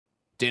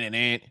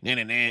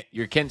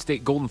Your Kent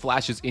State Golden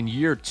Flashes in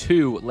year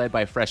 2, led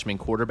by freshman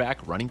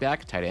quarterback, running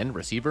back, tight end,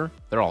 receiver.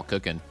 They're all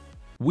cooking.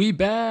 We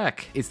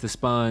back. It's the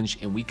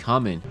Sponge, and we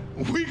coming.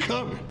 We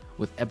coming.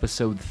 With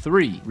episode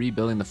 3,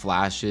 rebuilding the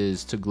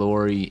Flashes to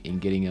glory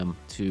and getting them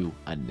to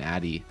a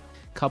natty.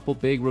 Couple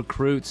big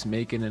recruits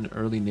making an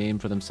early name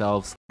for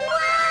themselves.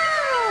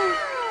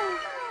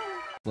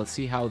 Let's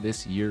see how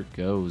this year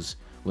goes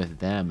with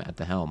them at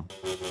the helm.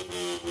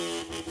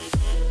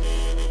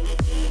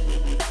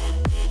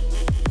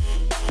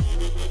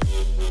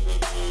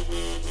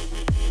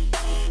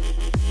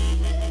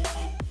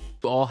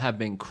 All have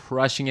been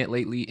crushing it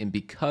lately, and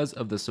because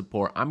of the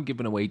support, I'm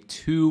giving away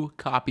 2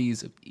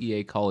 copies of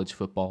EA College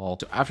Football.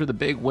 So after the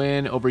big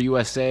win over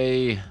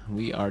USA,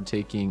 we are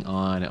taking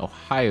on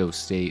Ohio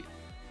State.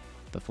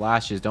 The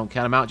Flashes, don't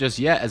count them out just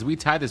yet as we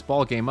tie this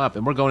ball game up,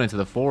 and we're going into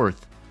the 4th.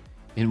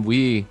 And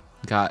we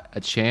got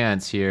a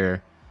chance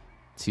here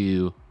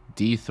to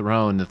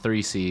dethrone the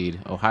 3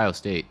 seed, Ohio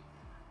State.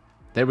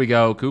 There we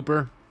go,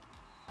 Cooper.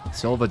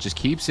 Silva just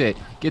keeps it,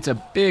 gets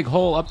a big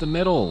hole up the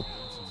middle.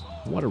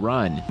 What a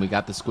run. We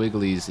got the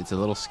squigglies. It's a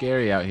little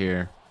scary out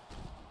here.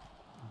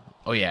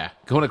 Oh, yeah.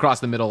 Going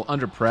across the middle,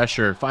 under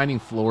pressure, finding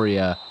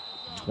Floria.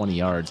 20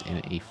 yards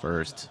in a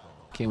first.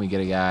 Can we get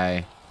a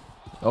guy?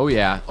 Oh,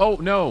 yeah. Oh,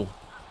 no.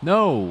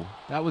 No.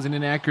 That was an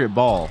inaccurate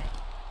ball.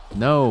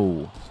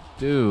 No.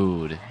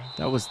 Dude.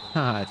 That was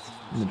not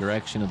in the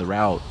direction of the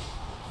route.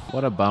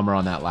 What a bummer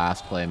on that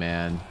last play,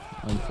 man.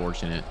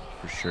 Unfortunate,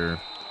 for sure.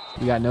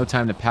 We got no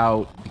time to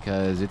pout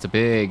because it's a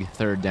big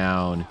 3rd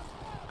down.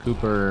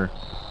 Cooper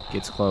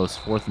gets close,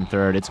 4th and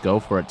 3rd. It's go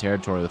for it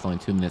territory with only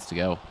 2 minutes to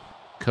go.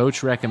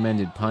 Coach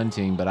recommended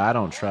punting, but I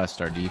don't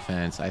trust our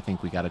defense. I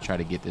think we got to try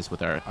to get this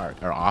with our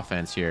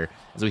offense here.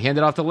 As we hand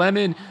it off to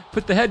Lemon.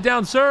 Put the head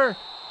down, sir.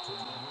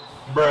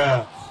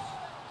 Bruh.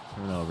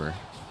 Turnover.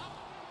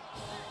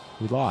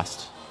 We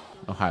lost.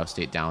 Ohio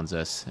State downs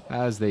us,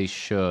 as they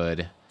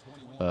should.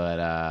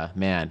 But,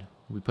 man,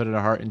 we put our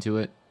heart into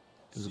it.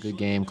 It was a good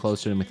game,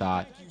 closer than we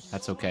thought.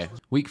 That's okay.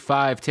 Week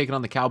 5, taking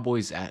on the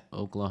Cowboys at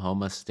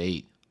Oklahoma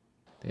State.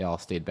 They all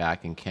stayed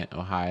back in Kent,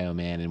 Ohio,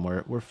 man, and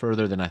we're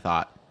further than I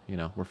thought. You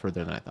know, we're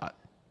further than I thought.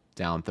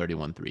 Down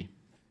 31-3.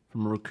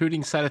 From a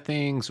recruiting side of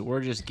things,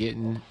 we're just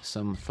getting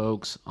some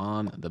folks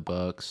on the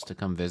books to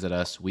come visit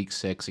us. Week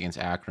 6 against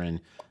Akron.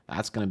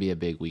 That's going to be a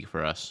big week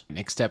for us.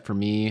 Next step for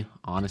me,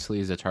 honestly,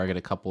 is to target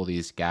a couple of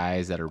these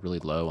guys that are really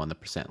low on the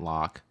percent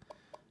lock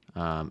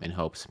in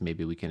hopes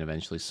maybe we can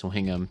eventually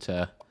swing them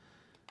to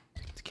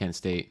Kent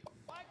State.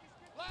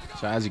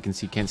 So as you can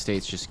see, Kent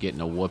State's just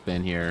getting a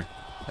whooping here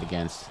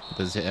against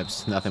the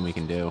Zips. Nothing we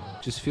can do.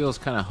 Just feels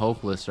kind of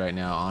hopeless right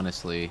now,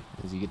 honestly,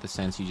 as you get the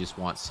sense you just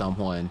want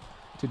someone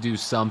to do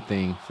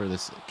something for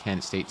this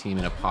Kent State team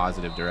in a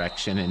positive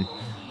direction, and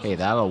hey,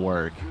 that'll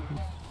work.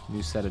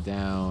 New set of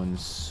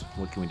downs.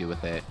 What can we do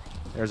with it?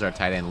 There's our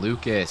tight end,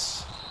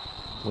 Lucas.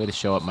 Way to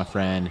show up, my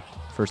friend.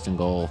 1st and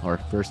goal, or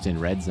 1st in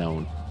red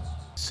zone.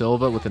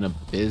 Silva with an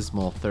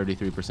abysmal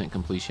 33%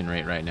 completion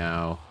rate right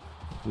now.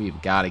 We've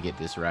got to get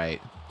this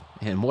right.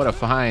 And what a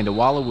find. A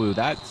Wallawoo.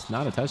 That's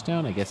not a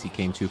touchdown. I guess he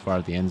came too far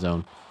at the end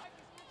zone.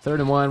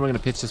 3rd and 1. We're going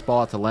to pitch this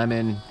ball out to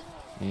Lemon.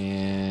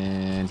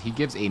 And he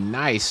gives a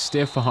nice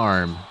stiff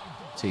arm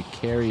to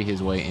carry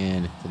his way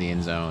in to the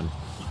end zone.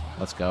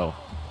 Let's go.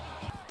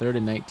 3rd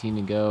and 19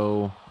 to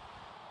go.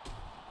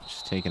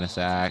 Just taking a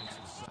sack.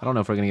 I don't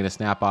know if we're going to get a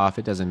snap off.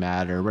 It doesn't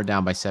matter. We're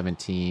down by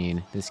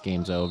 17. This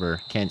game's over.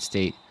 Kent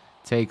State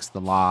takes the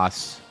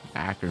loss.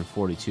 Akron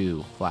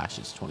 42,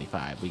 Flashes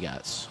 25. We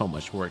got so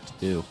much work to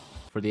do.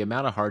 For the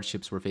amount of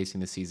hardships we're facing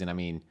this season, I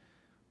mean,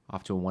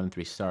 off to a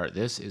 1-3 start,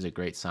 this is a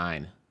great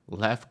sign.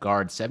 Left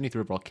guard,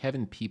 73 overall,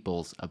 Kevin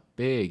Peoples, a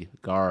big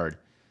guard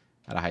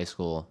at a high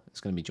school,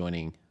 is going to be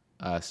joining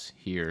us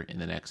here in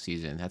the next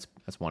season. That's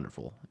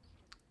wonderful.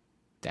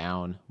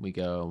 Down we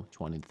go,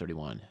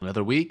 20-31.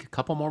 Another week, a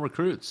couple more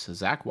recruits.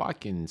 Zach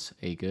Watkins,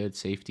 a good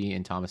safety,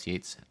 and Thomas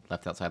Yates,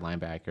 left outside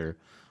linebacker.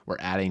 We're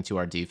adding to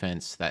our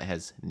defense that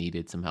has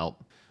needed some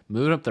help.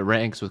 Moving up the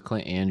ranks with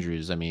Clint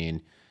Andrews. I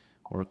mean,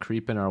 we're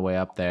creeping our way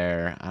up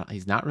there.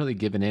 He's not really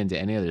giving in to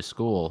any other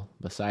school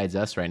besides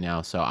us right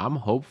now. So I'm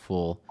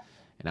hopeful,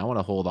 and I want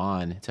to hold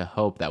on to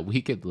hope that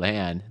we could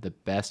land the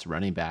best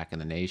running back in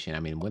the nation. I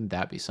mean, wouldn't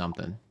that be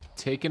something?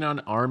 Taking on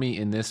Army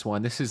in this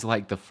one. This is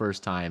like the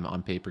first time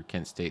on paper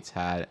Kent State's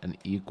had an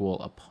equal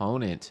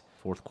opponent.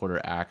 4th quarter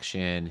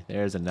action.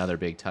 There's another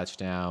big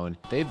touchdown.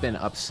 They've been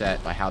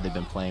upset by how they've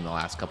been playing the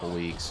last couple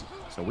weeks.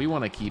 So we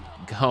want to keep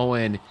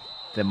going.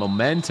 The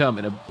momentum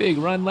and a big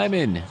run.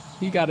 Lemon.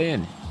 He got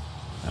in.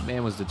 That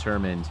man was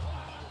determined.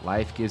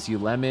 Life gives you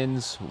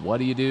lemons. What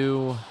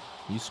do?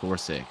 You score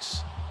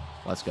 6.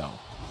 Let's go.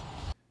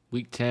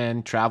 Week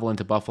 10, travel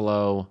into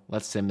Buffalo.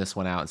 Let's sim this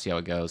one out and see how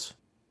it goes.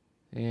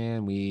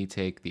 And we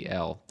take the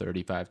L,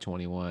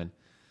 35-21.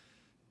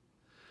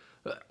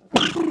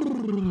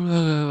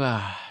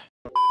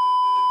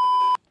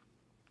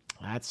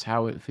 That's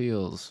how it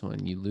feels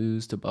when you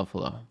lose to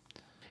Buffalo.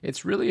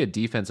 It's really a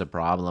defensive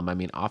problem. I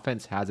mean,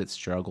 offense has its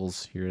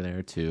struggles here and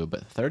there too,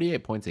 but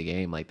 38 points a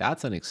game, like,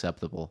 that's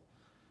unacceptable.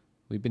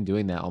 We've been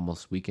doing that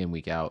almost week in,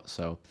 week out.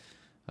 So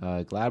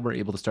glad we're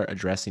able to start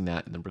addressing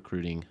that in the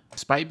recruiting.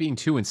 Despite being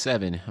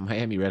 2-7,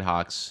 Miami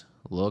Redhawks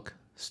look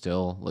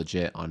still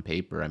legit on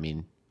paper. I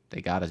mean, they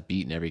got us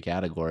beat in every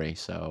category.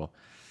 So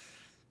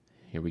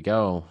here we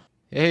go.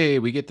 Hey,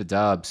 we get the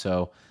dub.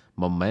 So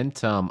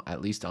momentum,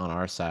 at least on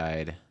our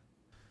side.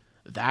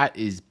 That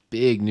is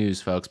big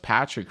news, folks.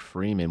 Patrick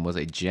Freeman was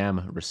a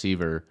gem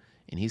receiver,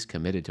 and he's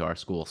committed to our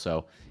school.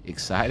 So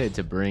excited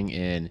to bring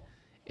in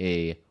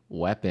a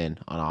weapon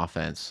on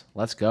offense.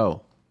 Let's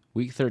go.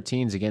 Week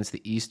 13 is against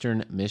the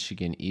Eastern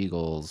Michigan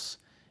Eagles,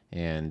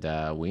 and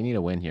we need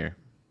a win here.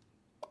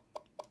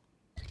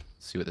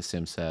 Let's see what the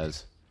sim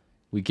says.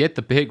 We get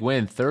the big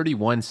win,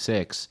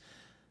 31-6.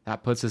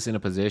 That puts us in a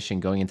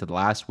position going into the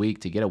last week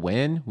to get a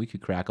win. We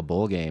could crack a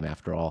bowl game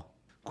after all.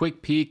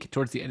 Quick peek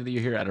towards the end of the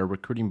year here at our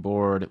recruiting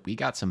board. We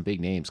got some big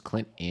names,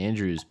 Clint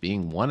Andrews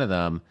being one of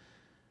them.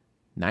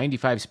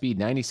 95 speed,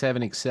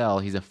 97 excel.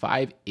 He's a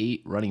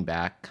 5'8 running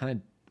back. Kind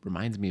of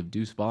reminds me of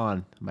Deuce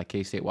Vaughn, my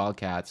K-State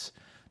Wildcats.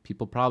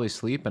 People probably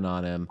sleeping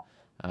on him,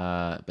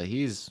 but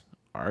he's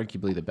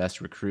arguably the best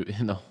recruit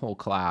in the whole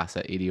class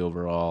at 80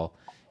 overall.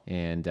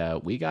 And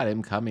we got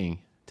him coming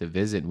to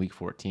visit in week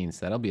 14,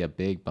 so that'll be a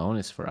big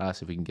bonus for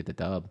us if we can get the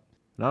dub.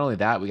 Not only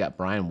that, we got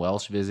Brian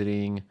Welsh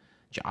visiting,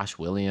 Josh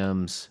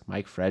Williams,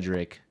 Mike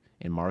Frederick,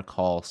 and Mark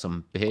Hall,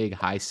 some big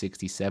high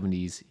 60s,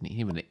 70s, and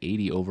even an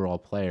 80 overall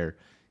player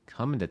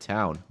coming to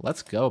town.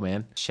 Let's go,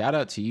 man. Shout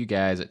out to you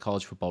guys at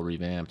College Football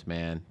Revamped,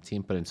 man.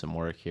 Team put in some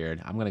work here.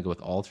 I'm going to go with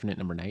alternate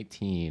number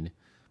 19,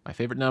 my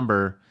favorite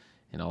number,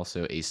 and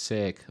also a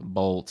sick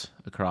bolt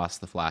across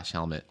the flash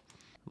helmet.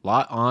 A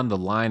lot on the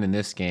line in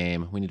this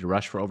game. We need to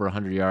rush for over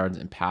 100 yards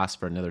and pass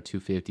for another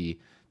 250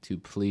 to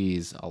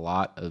please a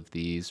lot of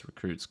these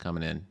recruits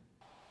coming in.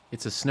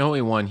 It's a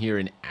snowy one here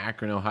in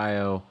Akron,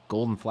 Ohio.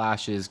 Golden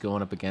Flashes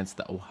going up against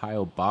the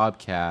Ohio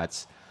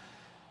Bobcats.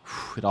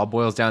 It all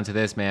boils down to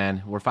this,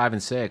 man. We're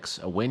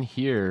 5-6. A win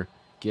here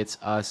gets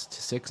us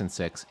to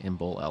 6-6 and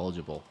bowl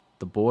eligible.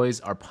 The boys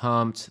are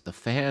pumped. The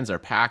fans are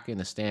packing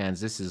the stands.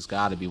 This has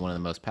got to be one of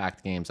the most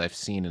packed games I've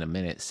seen in a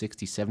minute.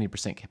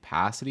 60-70%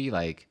 capacity.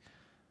 Like,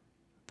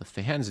 the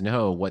fans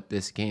know what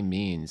this game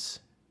means.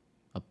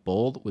 A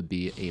bowl would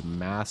be a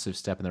massive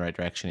step in the right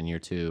direction in year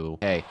 2.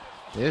 Hey,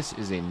 this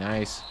is a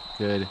nice,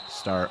 good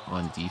start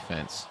on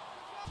defense.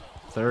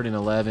 3rd and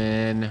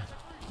 11.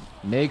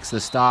 Makes the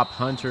stop.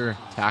 Hunter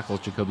tackles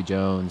Jacoby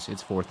Jones.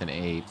 It's 4th and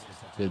 8.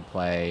 Good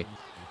play.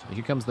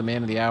 Here comes the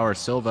man of the hour,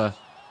 Silva.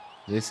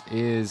 This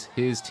is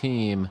his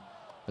team,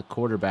 the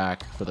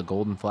quarterback for the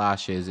Golden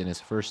Flashes in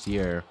his first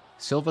year.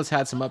 Silva's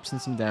had some ups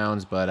and some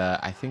downs, but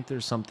I think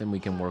there's something we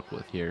can work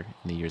with here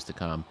in the years to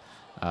come.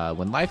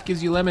 When life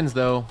gives you lemons,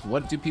 though,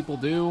 what do people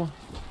do?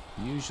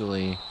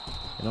 Usually,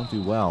 they don't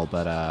do well,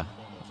 but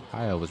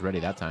Ohio was ready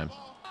that time.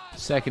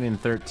 2nd and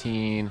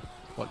 13.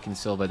 What can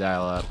Silva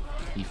dial up?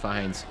 He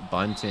finds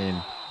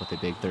Bunton with a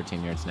big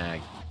 13-yard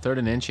snag. 3rd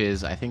and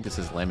inches. I think this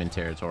is lemon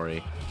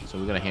territory, so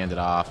we're going to hand it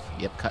off.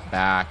 Yep, cut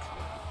back.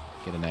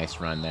 Get a nice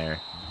run there.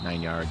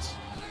 9 yards.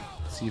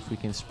 See if we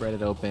can spread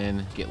it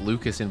open. Get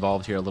Lucas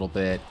involved here a little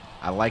bit.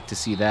 I like to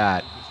see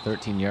that.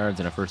 13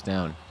 yards and a first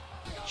down.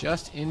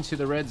 Just into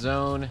the red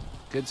zone.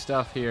 Good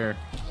stuff here.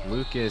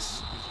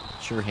 Lucas,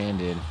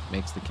 sure-handed,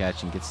 makes the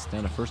catch and gets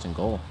down to 1st and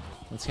goal.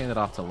 Let's hand it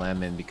off to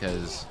Lemon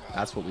because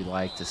that's what we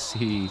like to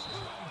see.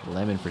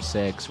 Lemon for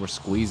 6. We're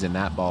squeezing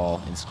that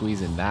ball and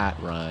squeezing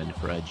that run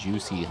for a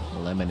juicy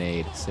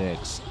lemonade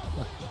 6.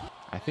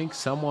 I think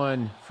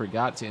someone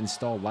forgot to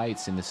install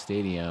lights in the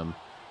stadium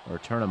or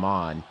turn them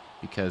on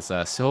because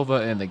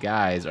Silva and the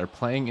guys are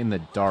playing in the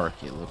dark,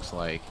 it looks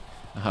like,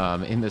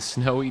 in the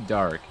snowy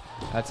dark.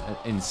 That's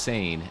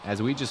insane.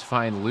 As we just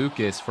find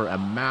Lucas for a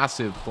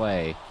massive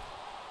play.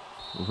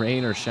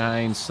 Rain or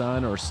shine,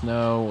 sun or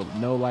snow,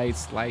 no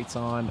lights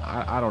on.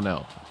 I don't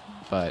know,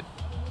 but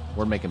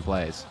we're making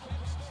plays.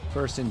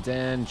 1st and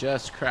 10,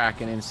 just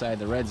cracking inside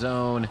the red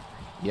zone.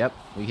 Yep,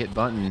 we hit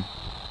Bunton.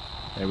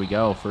 There we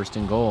go, 1st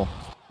and goal.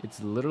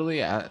 It's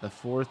literally at the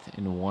 4th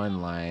and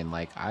 1 line.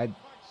 Like,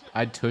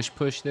 I'd tush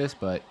push this,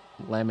 but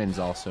Lemon's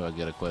also a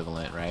good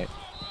equivalent, right?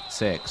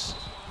 6,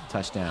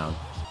 touchdown.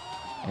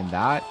 And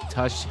that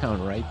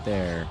touchdown right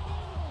there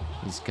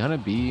is going to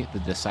be the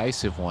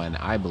decisive one,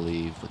 I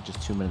believe, with just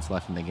 2 minutes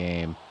left in the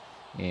game.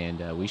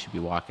 And we should be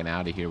walking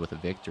out of here with a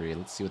victory.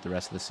 Let's see what the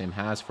rest of the sim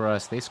has for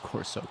us. They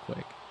score so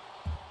quick.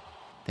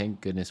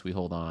 Thank goodness we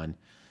hold on.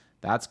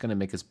 That's going to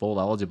make us bowl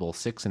eligible,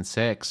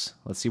 6-6.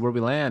 Let's see where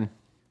we land.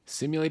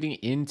 Simulating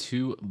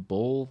into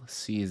bowl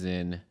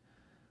season.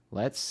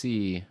 Let's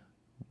see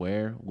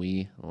where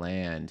we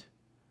land.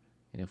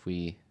 And if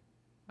we...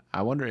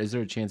 I wonder, is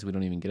there a chance we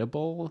don't even get a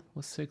bowl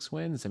with 6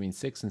 wins? I mean,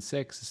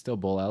 6-6 is still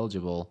bowl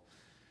eligible.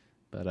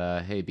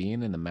 But, hey,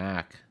 being in the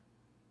MAC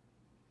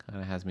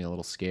kind of has me a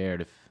little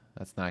scared if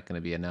that's not going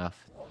to be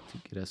enough to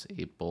get us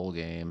a bowl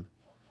game.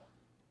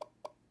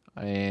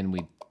 And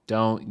we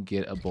don't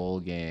get a bowl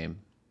game.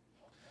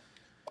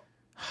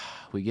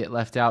 We get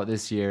left out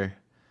this year.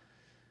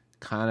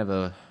 Kind of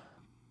a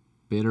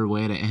bitter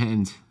way to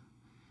end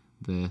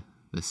the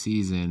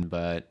season,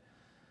 but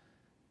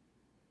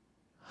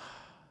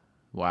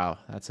Wow,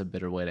 that's a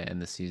bitter way to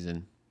end the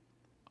season.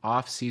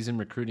 Off-season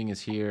recruiting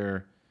is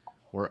here.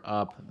 We're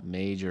up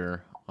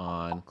major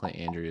on Clint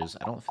Andrews.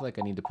 I don't feel like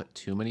I need to put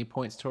too many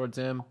points towards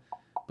him,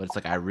 but it's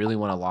like I really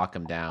want to lock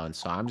him down,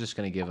 so I'm just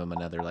going to give him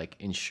another, like,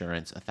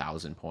 insurance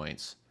 1,000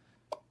 points.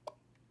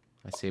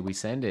 I say we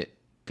send it.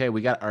 Okay,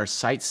 we got our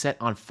sights set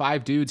on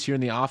 5 dudes here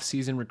in the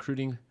off-season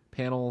recruiting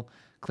panel.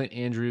 Clint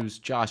Andrews,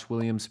 Josh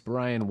Williams,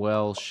 Brian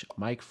Welsh,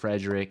 Mike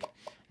Frederick,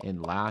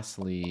 and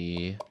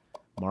lastly,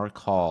 Mark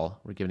Hall.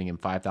 We're giving him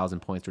 5,000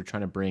 points. We're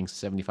trying to bring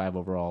 75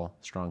 overall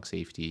strong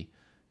safety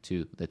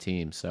to the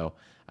team. So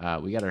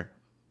we got our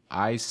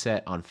eyes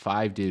set on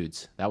 5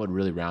 dudes. That would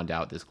really round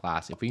out this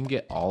class. If we can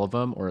get all of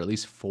them, or at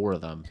least 4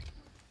 of them,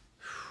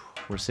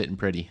 we're sitting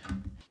pretty.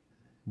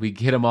 We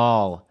get them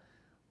all.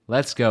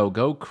 Let's go.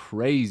 Go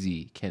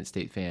crazy, Kent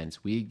State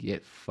fans. We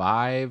get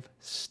 5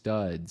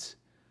 studs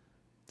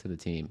to the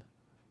team.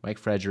 Mike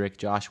Frederick,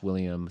 Josh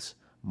Williams,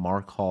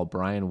 Mark Hall,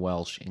 Brian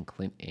Welsh, and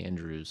Clint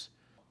Andrews.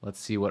 Let's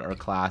see what our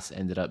class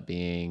ended up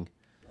being.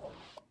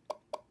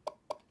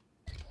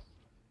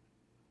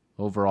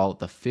 Overall,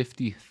 the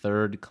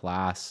 53rd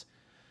class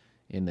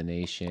in the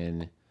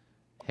nation.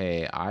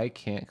 Hey, I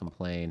can't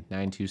complain.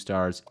 9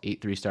 2-stars,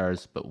 8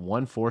 3-stars, but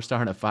 1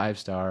 4-star and a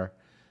 5-star.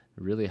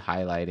 Really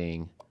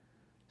highlighting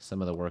some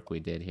of the work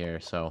we did here.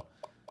 So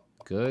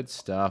good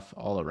stuff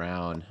all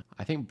around.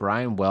 I think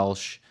Brian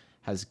Welsh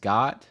has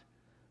got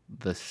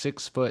the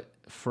 6-foot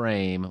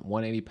frame,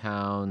 180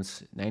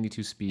 pounds,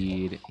 92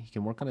 speed. He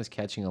can work on his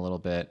catching a little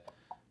bit,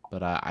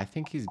 but I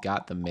think he's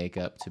got the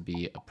makeup to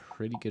be a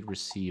pretty good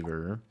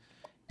receiver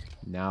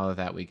now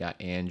that we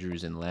got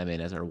Andrews and Lemon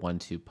as our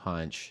 1-2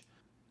 punch.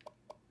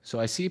 So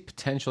I see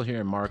potential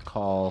here in Mark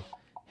Hall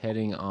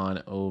heading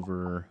on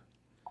over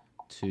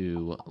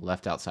to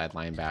left outside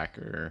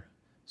linebacker.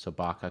 So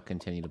Baca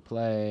continue to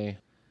play.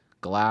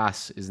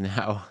 Glass is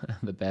now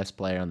the best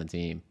player on the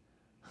team.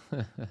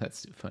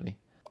 That's too funny.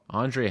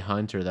 Andre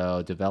Hunter,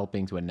 though,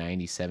 developing to a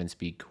 97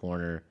 speed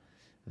corner.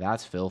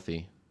 That's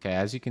filthy. Okay,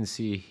 as you can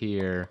see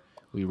here,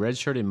 we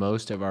redshirted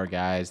most of our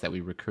guys that we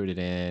recruited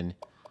in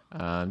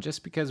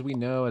just because we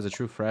know as a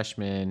true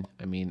freshman,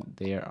 I mean,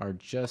 they are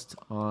just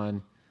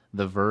on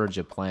the verge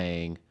of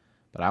playing,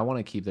 but I want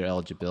to keep their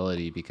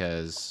eligibility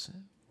because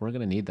we're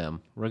going to need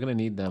them. We're going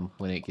to need them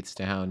when it gets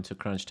down to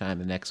crunch time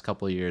the next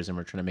couple of years and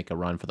we're trying to make a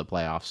run for the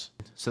playoffs.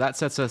 So that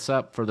sets us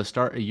up for the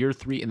start of year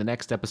 3 in the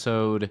next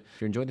episode. If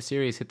you're enjoying the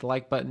series, hit the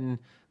like button,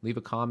 leave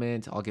a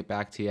comment. I'll get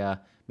back to you.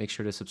 Make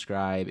sure to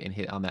subscribe and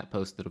hit on that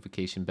post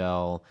notification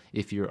bell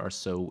if you are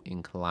so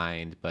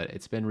inclined. But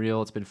it's been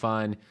real. It's been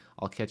fun.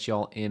 I'll catch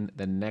y'all in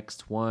the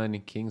next one.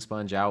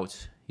 KingSponge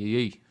out.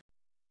 Yee.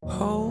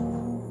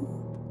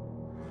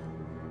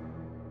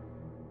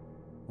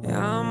 Yeah,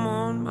 I'm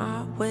on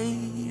my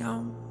way,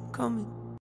 I'm coming.